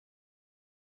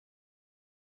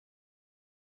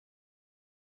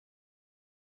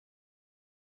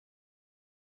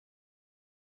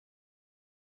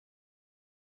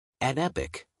At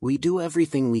Epic, we do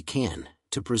everything we can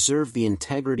to preserve the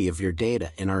integrity of your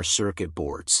data in our circuit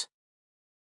boards.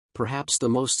 Perhaps the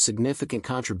most significant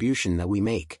contribution that we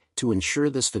make to ensure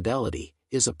this fidelity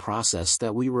is a process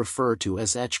that we refer to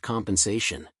as etch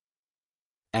compensation.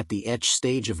 At the etch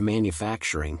stage of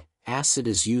manufacturing, acid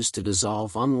is used to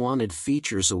dissolve unwanted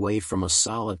features away from a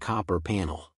solid copper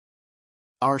panel.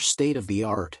 Our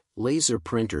state-of-the-art laser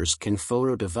printers can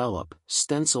photo-develop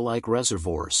stencil-like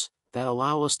reservoirs that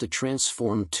allow us to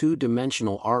transform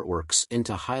two-dimensional artworks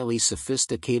into highly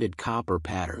sophisticated copper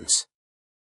patterns.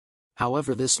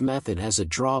 However, this method has a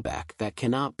drawback that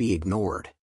cannot be ignored.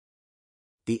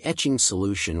 The etching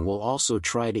solution will also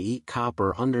try to eat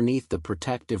copper underneath the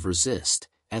protective resist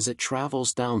as it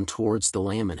travels down towards the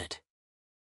laminate.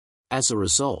 As a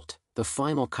result, the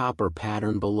final copper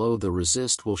pattern below the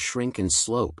resist will shrink and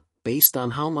slope based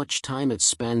on how much time it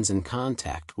spends in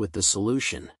contact with the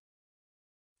solution.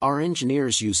 Our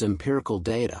engineers use empirical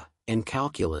data and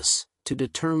calculus to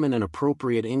determine an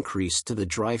appropriate increase to the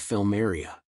dry film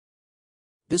area.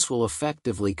 This will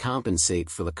effectively compensate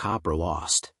for the copper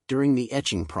lost during the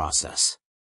etching process.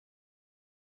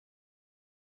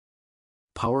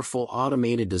 Powerful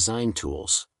automated design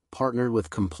tools, partnered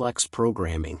with complex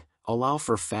programming, allow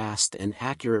for fast and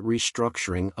accurate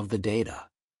restructuring of the data.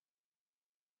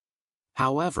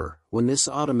 However, when this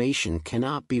automation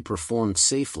cannot be performed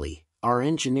safely, our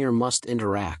engineer must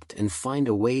interact and find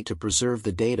a way to preserve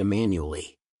the data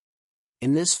manually.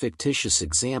 In this fictitious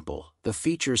example, the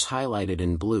features highlighted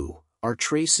in blue are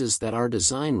traces that our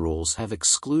design rules have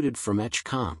excluded from etch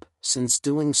comp, since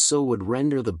doing so would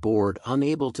render the board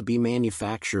unable to be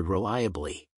manufactured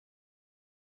reliably.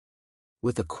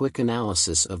 With a quick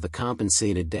analysis of the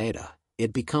compensated data,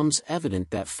 it becomes evident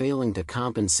that failing to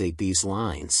compensate these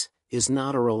lines is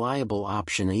not a reliable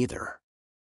option either.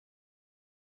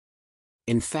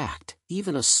 In fact,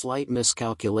 even a slight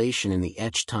miscalculation in the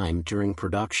etch time during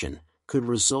production could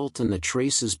result in the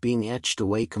traces being etched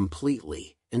away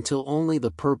completely, until only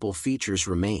the purple features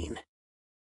remain.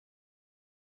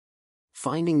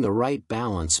 Finding the right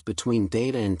balance between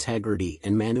data integrity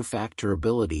and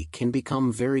manufacturability can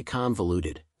become very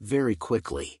convoluted, very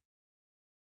quickly.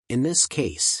 In this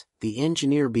case, the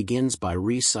engineer begins by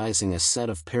resizing a set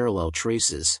of parallel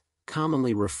traces,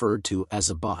 commonly referred to as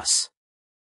a bus.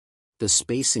 The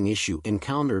spacing issue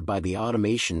encountered by the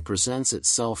automation presents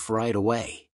itself right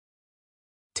away.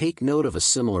 Take note of a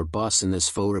similar bus in this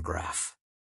photograph.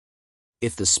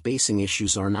 If the spacing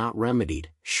issues are not remedied,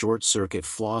 short-circuit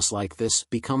flaws like this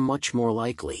become much more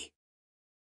likely.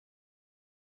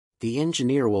 The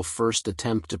engineer will first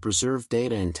attempt to preserve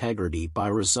data integrity by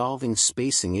resolving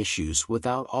spacing issues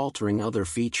without altering other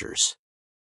features.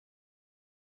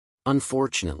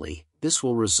 Unfortunately, this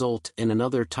will result in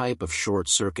another type of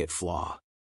short-circuit flaw.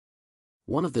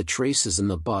 One of the traces in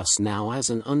the bus now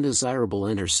has an undesirable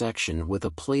intersection with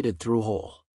a plated through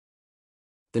hole.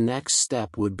 The next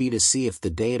step would be to see if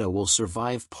the data will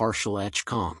survive partial etch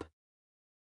comp.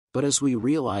 But as we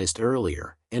realized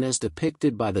earlier, and as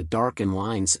depicted by the darkened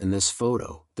lines in this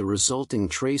photo, the resulting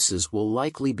traces will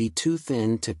likely be too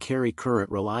thin to carry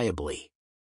current reliably.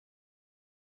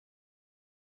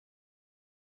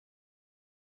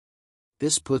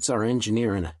 This puts our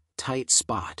engineer in a tight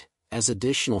spot, as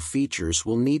additional features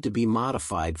will need to be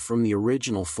modified from the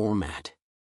original format.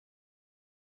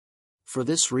 For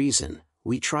this reason,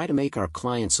 we try to make our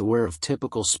clients aware of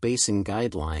typical spacing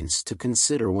guidelines to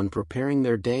consider when preparing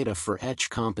their data for etch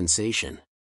compensation.